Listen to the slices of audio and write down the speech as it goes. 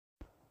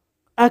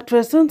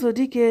Actress Tonto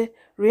Dikeh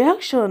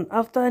reaction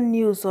after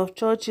news of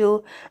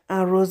Churchill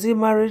and Rosy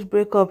marriage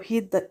breakup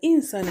hit the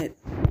internet.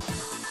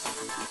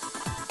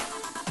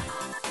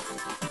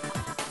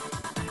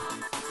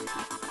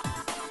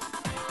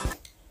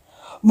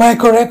 My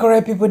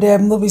correct people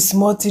dem no be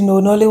small thing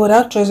o. Nollywood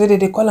actress wey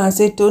dey call am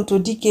say Tonto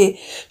Dikeh,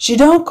 she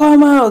don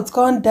come out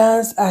come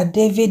dance at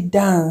David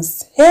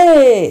dance.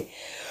 Hey,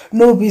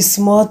 no be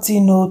small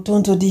thing o.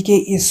 Tonto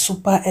Dikeh is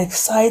super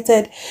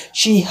excited.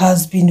 She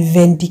has been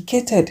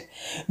vindicated.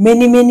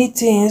 Many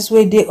things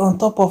wey dey on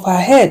top of her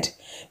head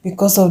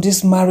because of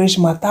this marriage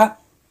matter.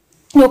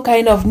 No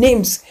kind of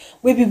names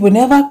wey people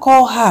never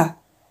call her.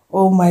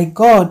 Oh my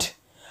God!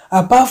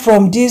 Apart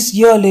from this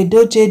Yul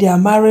Edochie their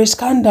marriage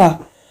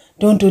scandal,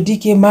 Tonto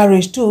Dikeh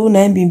marriage too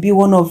na be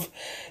one of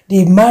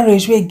the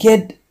marriage wey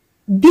get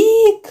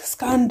big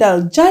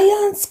scandal,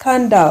 giant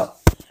scandal,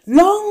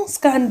 long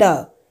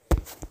scandal.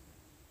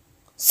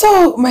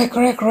 So my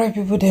correct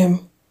people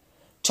dem,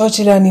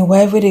 Churchill and him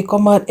wife wey dey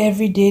come out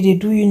every day, dey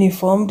do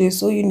uniform, dey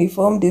sew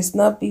uniform, dey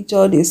snap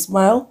picture, dey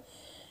smile.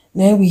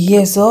 Now we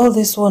hear say all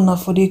this one na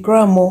for the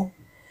gram o.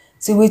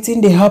 Say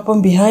wetin dey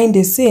happen behind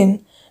the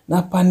scene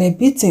na panel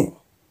beating.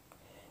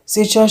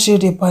 Say Churchill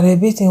dey panel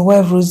beat him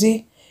wife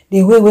Rosy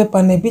the way wey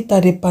panel beater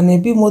dey panel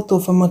beat motor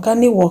for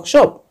mechanic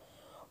workshop.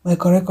 My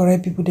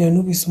correct people dem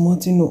no be small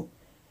thing o.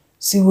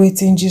 See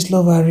wetin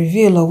Gistlover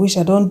reveal, of which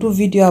I don do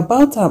video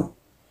about am.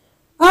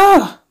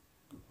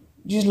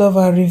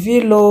 Gistlover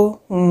reveal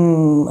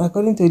o.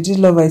 According to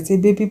Gistlover, say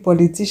baby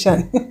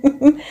politician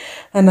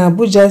and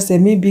Abuja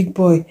semi big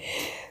boy.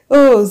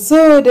 Oh,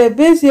 so the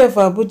base here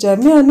for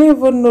Abuja, me I no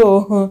even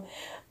know.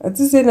 I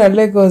think say na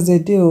Lagos dey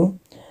dey o.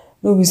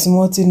 No be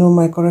small thing o,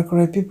 my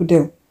correct people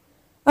dem.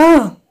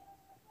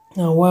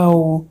 Now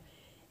wow.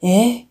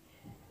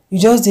 You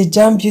just dey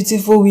jam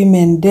beautiful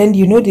women, then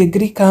you no dey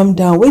gree calm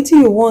down.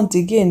 Wetin you want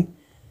again?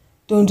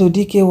 Tonto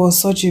Dikeh was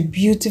such a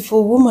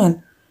beautiful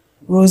woman.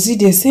 Rosy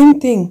the same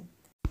thing.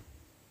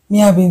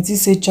 Me I been think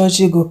say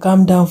Churchill go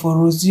calm down for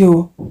Rosy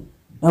o.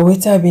 Na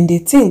wetin I been dey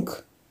think.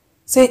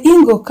 Say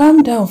him go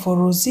calm down for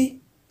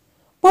Rosy.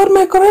 But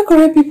my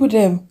correct people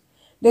dem,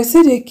 they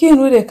say the king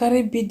wey dey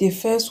carry beat the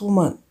first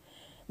woman,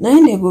 na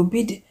him dey go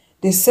beat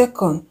the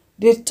second,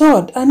 the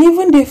third, and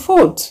even the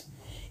fourth.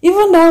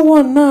 Even that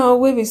one now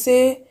wey we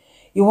say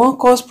e wan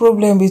cause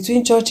problem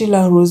between Churchill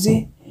and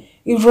Rosy.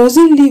 If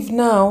Rosy leave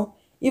now,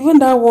 even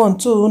that one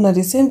too na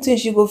the same thing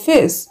she go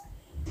face.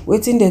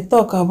 Wetin dey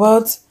talk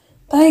about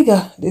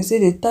tiger, they say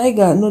the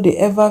tiger no dey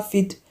ever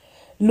fit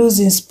lose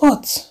im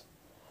spot.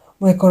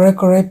 My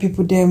correct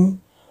people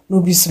dem,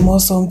 no be small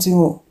something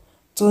o.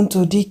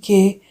 Tonto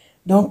Dikeh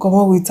don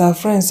comot with her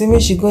friends say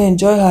make she go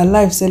enjoy her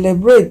life,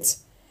 celebrate.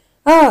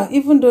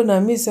 Even though na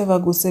me sef I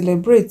go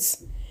celebrate.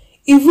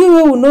 If we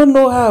wey we no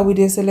know her, we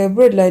dey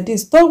celebrate like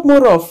this, talk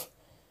more of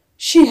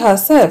she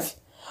herself.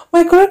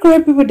 My correct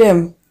people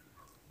dem,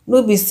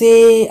 no be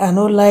say I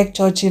no like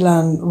Churchill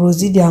and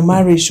Rosy their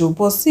marriage o,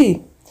 but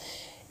see,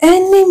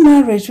 any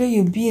marriage wey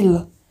you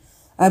build,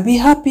 be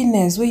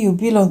happiness wey you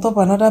build on top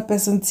another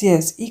person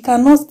tears, e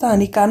cannot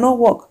stand, e cannot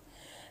work.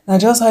 Na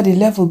just how the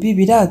level be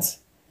that.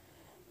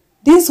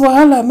 This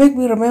wahala make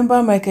me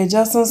remember Michael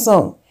Jackson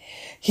song,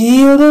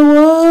 Heal the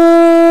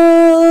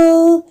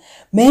World,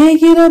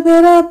 make it a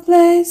better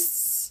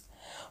place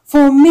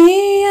for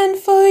me and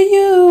for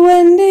you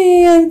and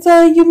the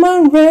entire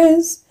human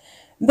race.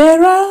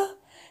 There are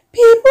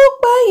people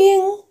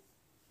buying,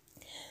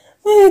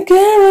 we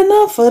care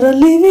enough for the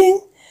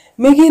living,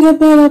 make it a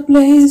better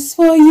place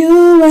for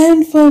you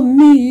and for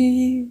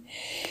me.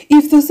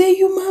 If to say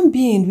human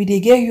being, we dey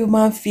get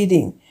human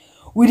feeling,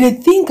 we dey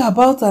think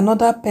about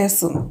another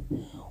person,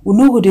 we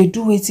no go dey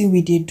do wetin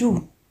we dey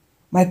do.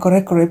 My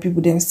correct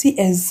people dem, see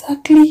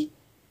exactly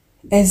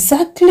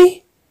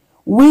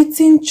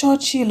wetin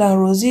Churchill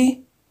and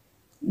Rosy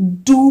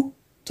do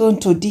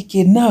Tonto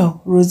Dikeh.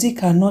 Now Rosy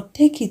cannot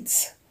take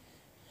it.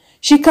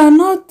 She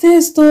cannot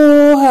taste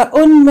her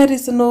own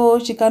medicine.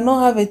 She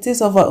cannot have a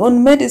taste of her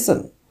own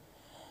medicine.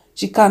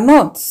 She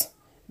cannot.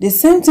 The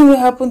same thing will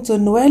happen to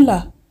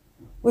Noella,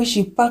 where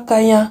she pack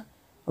anya,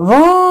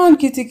 run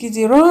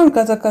kitty, run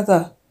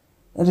kata.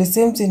 The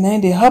same thing now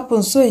they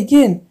happen so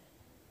again.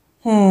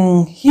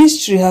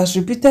 History has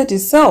repeated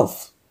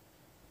itself.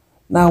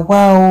 Now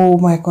wow,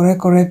 my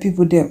correct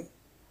people dem.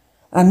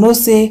 I know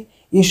say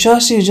if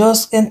Churchill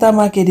just enter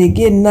market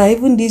again now,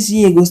 even this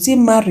year go still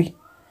marry.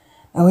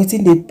 And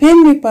wetin dey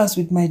pain me pass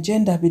with my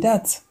gender be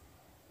that.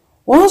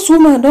 Once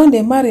woman don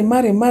dey marry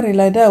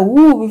like that,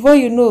 before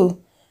you know,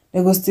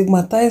 they go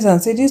stigmatize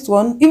and say this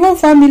one, even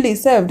family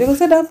itself, they go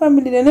say that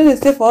family, they know they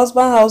stay for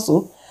husband house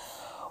o.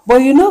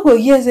 But you no go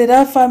hear say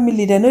that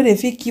family, they know they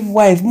fit keep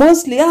wife.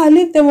 Mostly,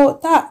 leave them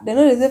out. They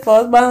know they stay for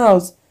husband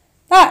house.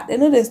 They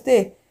know they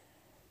stay.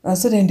 And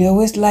so then they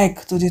always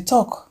like to dey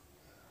talk.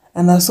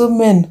 And na so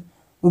men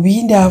will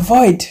begin they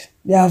avoid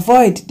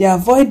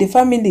the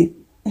family.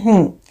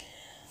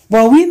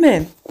 But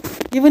women,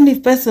 even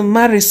if person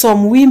marry,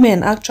 some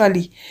women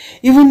actually,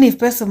 even if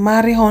person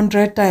marry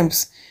 100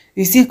 times,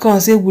 you still come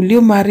say, will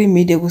you marry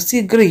me? They will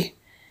still agree.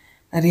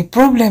 And the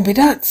problem with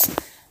that.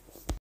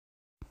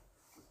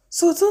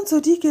 So Tonto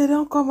Dikeh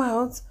don't come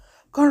out,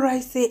 come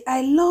right say,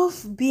 I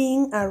love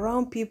being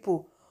around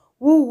people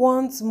who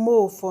want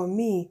more for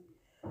me,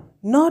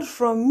 not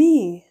from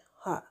me.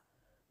 Ha,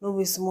 no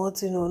be small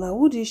thing. Now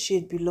who this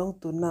shade belong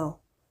to now?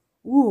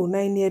 Who? Na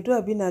Iniedo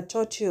abi na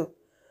Churchill?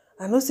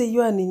 I know say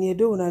you and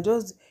Iniedo una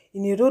just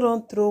Iniedo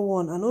don't throw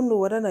one. I don't know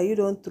whether na you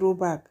don't throw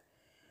back.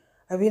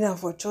 Abi na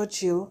for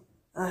Churchill.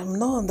 I'm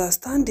not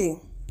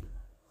understanding.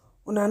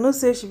 Una know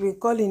say she been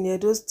call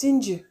Iniedo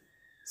stingy.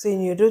 Say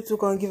Iniedo too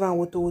can give am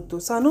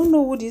woto. So I don't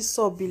know who this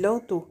sub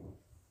belong to.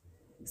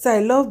 So I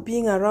love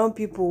being around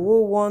people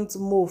who want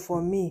more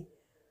from me,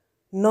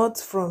 not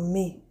from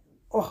me.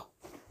 Oh,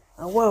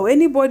 and wow,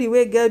 anybody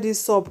wey get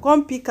this sub,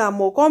 come pick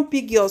am o, come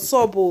pick your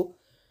sub o,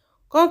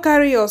 come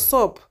carry your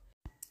sub.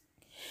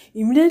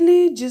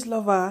 Immediately gist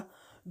lover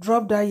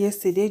drop that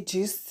yesterday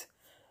gist.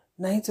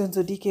 Na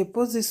Tonto Dikeh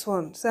post this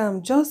one. Say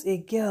I'm just a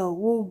girl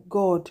who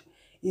God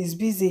is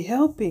busy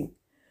helping.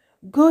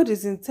 God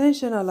is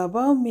intentional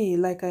about me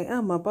like I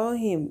am about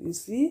him. You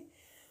see,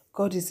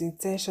 God is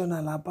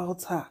intentional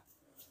about her.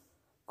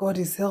 God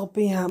is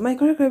helping her. My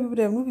correct people,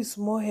 them no be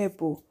small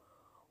help o.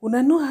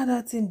 Una know how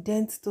that thing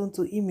dent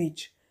Tonto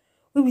image.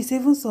 We be say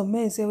even some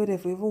men say wey dem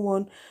for even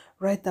wan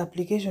write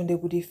application, they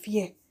go dey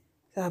fear.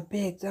 Say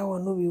abeg, that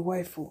one no be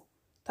wife o.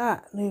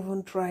 That no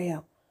even try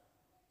am.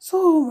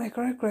 So my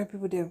correct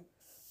people, them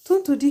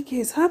Tonto Dikeh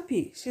is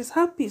happy. She's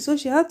happy, so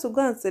she had to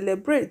go and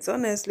celebrate.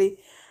 Honestly,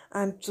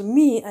 and to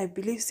me, I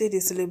believe say the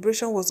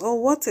celebration was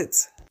all worth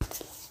it.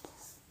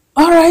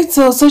 Alright,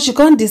 so she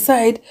can't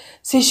decide,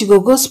 say she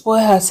go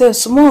spoil herself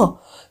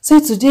small. Say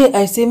today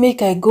I say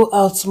make I go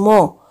out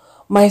small.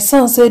 My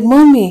son said,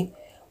 Mommy,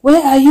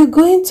 where are you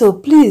going to?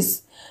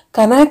 Please,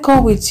 can I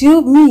come with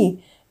you?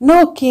 Me,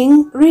 no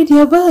king, read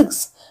your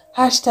books.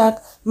 Hashtag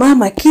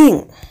Mama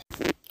King.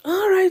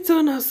 Alright,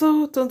 so now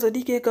so Tonto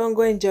Dikeh can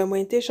go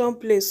enjoymentation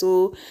place,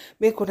 so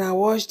make una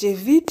watch the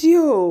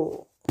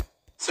video.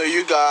 So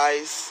you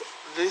guys,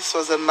 this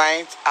was a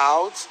night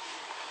out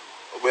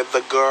with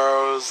the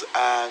girls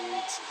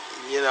and,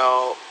 you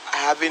know,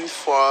 having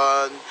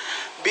fun,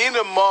 being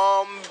a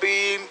mom,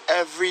 being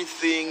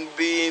everything,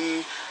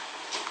 being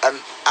an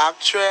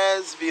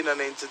actress, being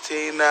an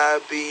entertainer,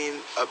 being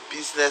a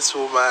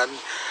businesswoman,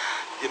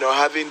 you know,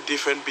 having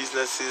different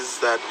businesses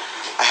that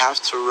I have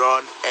to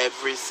run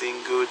every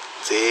single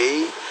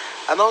day,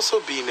 and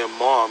also being a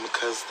mom,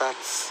 because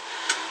that's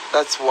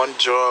one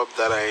job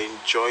that I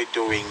enjoy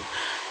doing.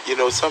 You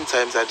know,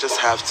 sometimes I just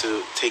have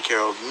to take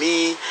care of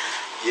me,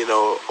 you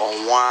know,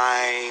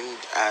 unwind,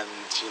 and,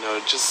 you know,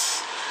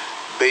 just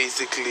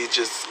basically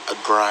just a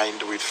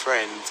grind with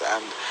friends.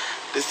 And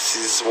this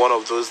is one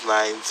of those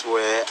nights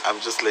where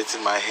I'm just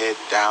letting my head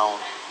down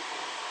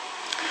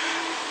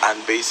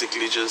and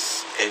basically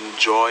just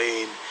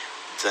enjoying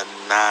the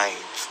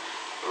night,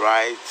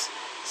 right?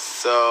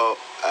 So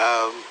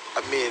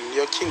I mean,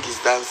 your king is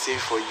dancing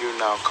for you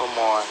now. Come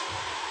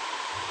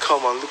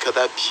on, look at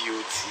that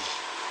beauty,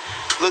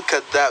 look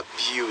at that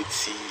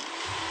beauty.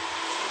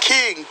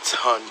 King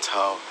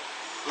Tonto,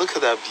 look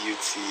at that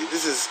beauty.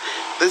 This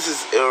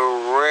is a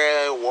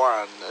rare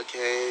one.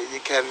 Okay, you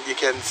can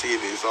see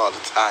this all the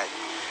time.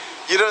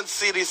 You don't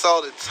see this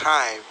all the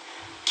time.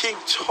 King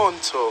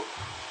Tonto,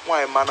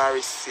 why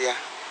manarisia,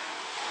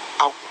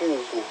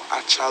 akugo,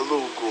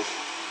 achalogo,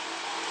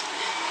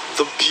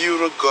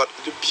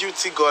 the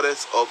beauty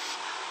goddess of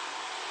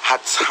her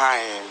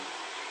time,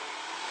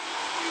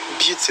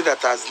 beauty that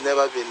has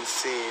never been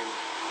seen.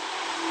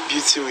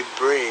 Beauty with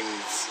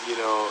brains, you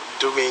know,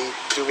 doing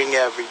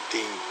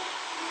everything,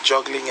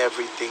 juggling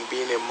everything,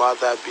 being a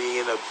mother,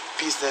 being a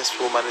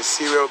businesswoman, a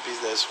serial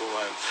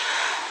businesswoman,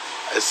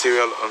 a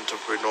serial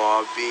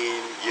entrepreneur,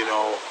 being, you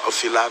know, a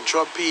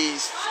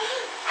philanthropist,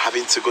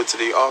 having to go to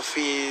the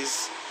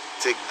office,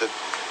 take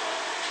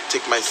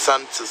my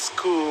son to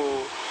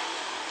school,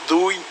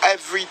 doing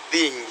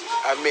everything.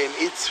 I mean,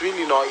 it's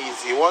really not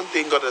easy. One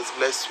thing God has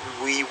blessed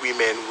we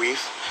women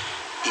with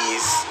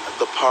is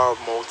the power of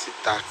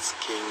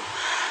multitasking.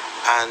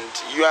 And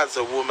you as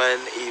a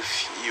woman,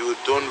 if you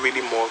don't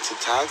really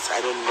multitask, I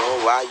don't know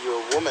why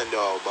you're a woman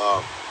though, but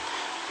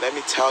let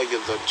me tell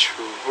you the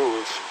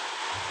truth,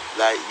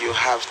 that you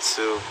have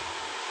to,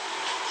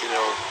 you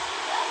know,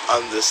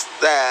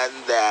 understand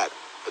that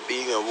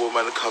being a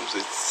woman comes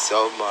with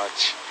so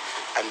much.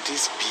 And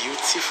this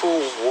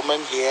beautiful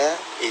woman here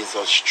is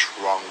a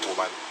strong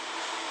woman,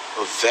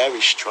 a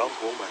very strong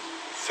woman,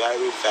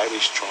 very,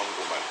 very strong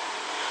woman.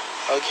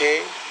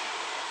 Okay,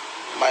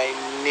 my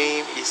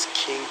name is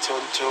King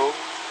Tonto,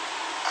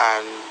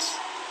 and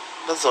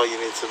that's all you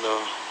need to know.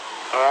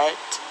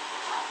 Alright?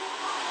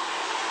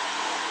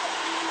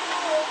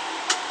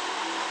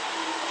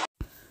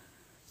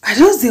 I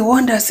just dey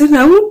wonder, say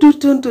now who do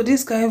Tonto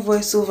this kind of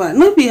voiceover?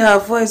 No be her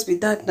voice be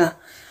that now,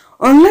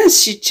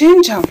 unless she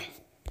change am.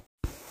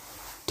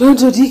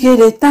 Tonto Dikeh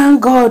dey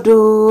thank God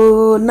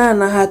oh, now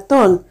na her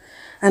turn,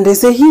 and they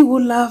say he who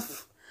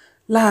laugh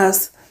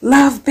last,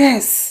 laugh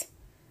best.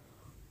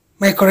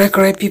 My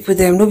correct people,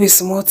 them no be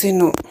small thing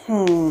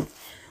no.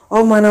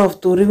 All manner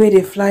of tori wey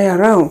dey fly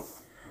around.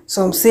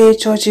 Some say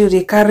Churchill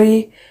dey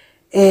carry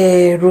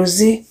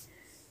Rosy,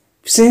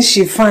 since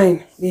she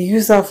fine, they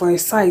use her for a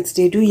site,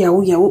 they do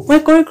yahoo yahoo. My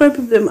correct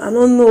people them, I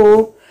don't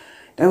know.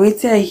 That wait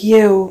till I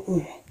hear,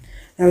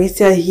 that wait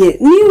till I hear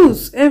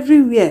news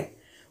everywhere.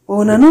 But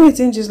when I know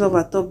wetin just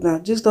lover talk now,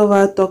 just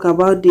lover talk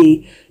about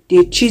the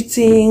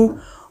cheating,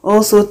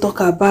 also talk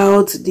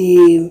about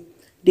the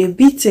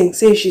beating.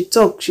 Say she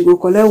talk, she go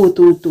collect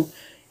woto.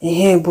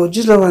 But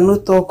just lover no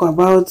talk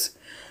about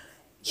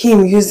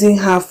him using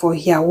her for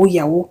yahoo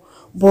yahoo.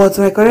 But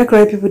my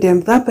correct people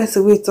them, that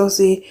person wey talk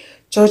say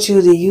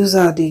Churchill they use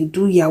her, they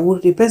do yahoo.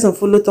 The person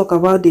follow talk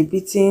about the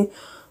beating,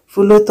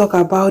 follow talk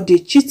about the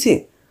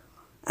cheating,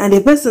 and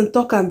the person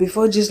talk am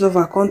before just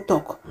lover can't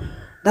talk.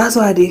 That's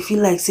why they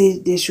feel like say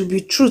there should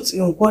be truth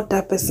in what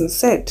that person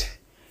said.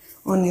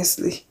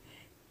 Honestly,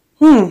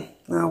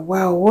 now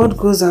wow, what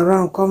goes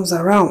around comes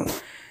around.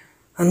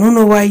 I don't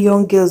know why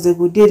young girls they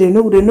go there, they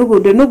no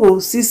go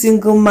see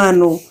single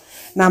man or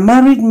na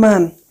married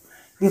man,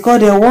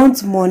 because they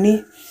want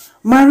money.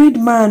 Married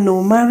man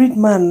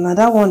na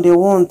that one they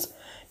want.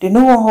 They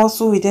no want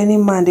hustle with any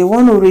man. They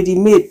want a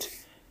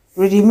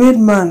ready-made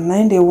man.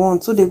 Na they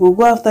want, so they go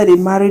after the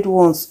married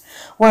ones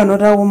while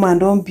another woman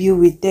don't be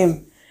with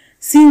them.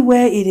 See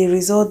where it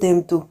result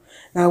them to.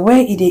 Now where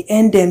it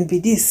end them be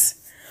this.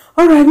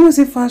 Alright, no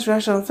see fast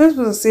reaction. First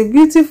person say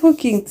beautiful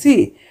King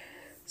T.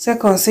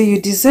 Second say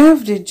you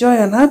deserve the joy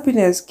and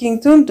happiness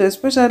King Tonto,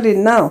 especially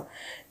now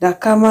that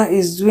Kama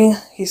is doing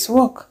his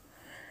work.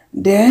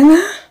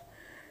 Then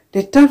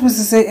the third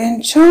person say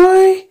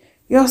enjoy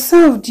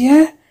yourself,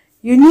 dear.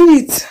 You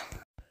need it.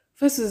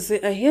 First person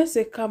say I hear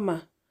say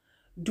Kama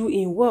do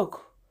in work.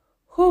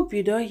 Hope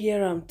you don't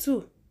hear him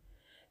too.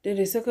 Then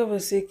the second person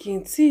say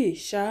King T,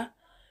 Sha,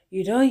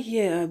 you don't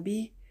hear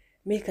Abi,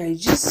 make I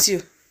gist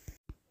you.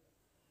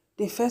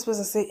 The first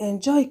person say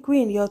enjoy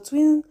Queen, your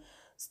twin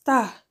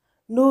star.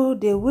 No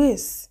they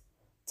waste.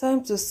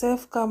 Time to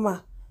serve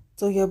Kama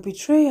to your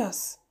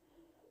betrayers.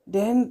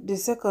 Then the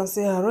second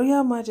say Her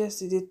Royal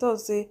Majesty. The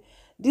third say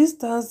this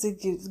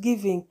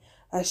Thanksgiving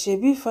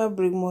Ashebi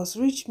fabric must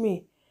reach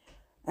me.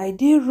 I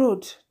did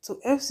road to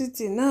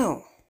FCT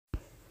now.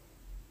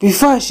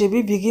 Before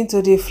Ashebi begin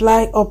to dey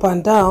fly up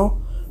and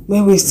down,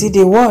 may we see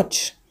the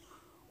watch.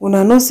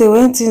 Una know say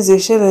when things dey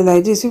shele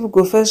like this, people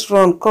go first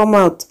run, come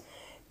out,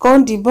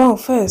 come debunk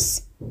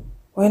first.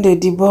 When they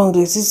debunk,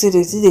 they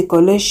see they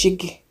collect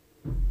shigi.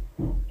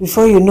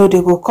 Before you know,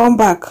 they go come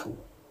back,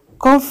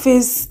 come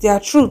face their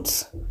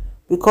truth,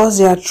 because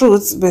their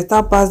truth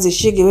better pass the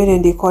shigi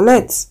when they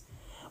collect.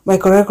 My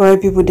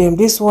correct people them,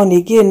 this one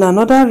again,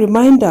 another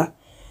reminder.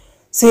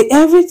 Say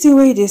everything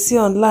wey they see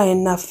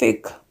online na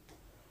fake.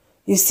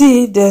 You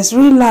see, there's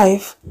real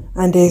life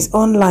and there's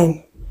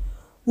online.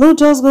 No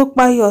just go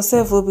buy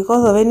yourself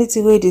because of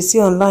anything wey they see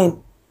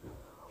online.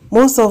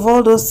 Most of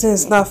all those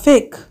things na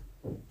fake.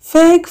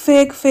 Fake.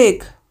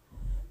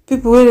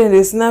 People wey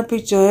they snap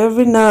picture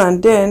every now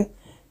and then,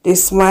 they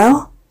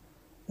smile.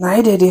 Na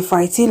they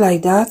fighty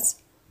like that.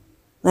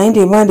 Na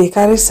the man they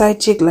carry side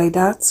chick like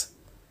that.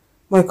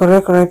 My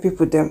correct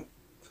people them.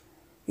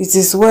 It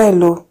is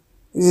well, oh.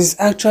 It is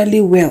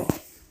actually well.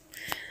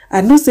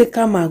 I know say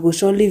Kama go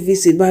surely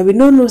visit, but we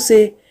no know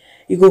say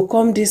you go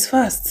come this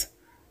fast.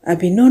 I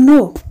be no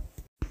know.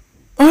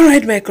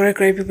 Alright, my correct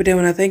people, then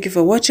wanna thank you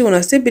for watching.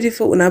 Wanna stay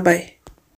beautiful, una bye.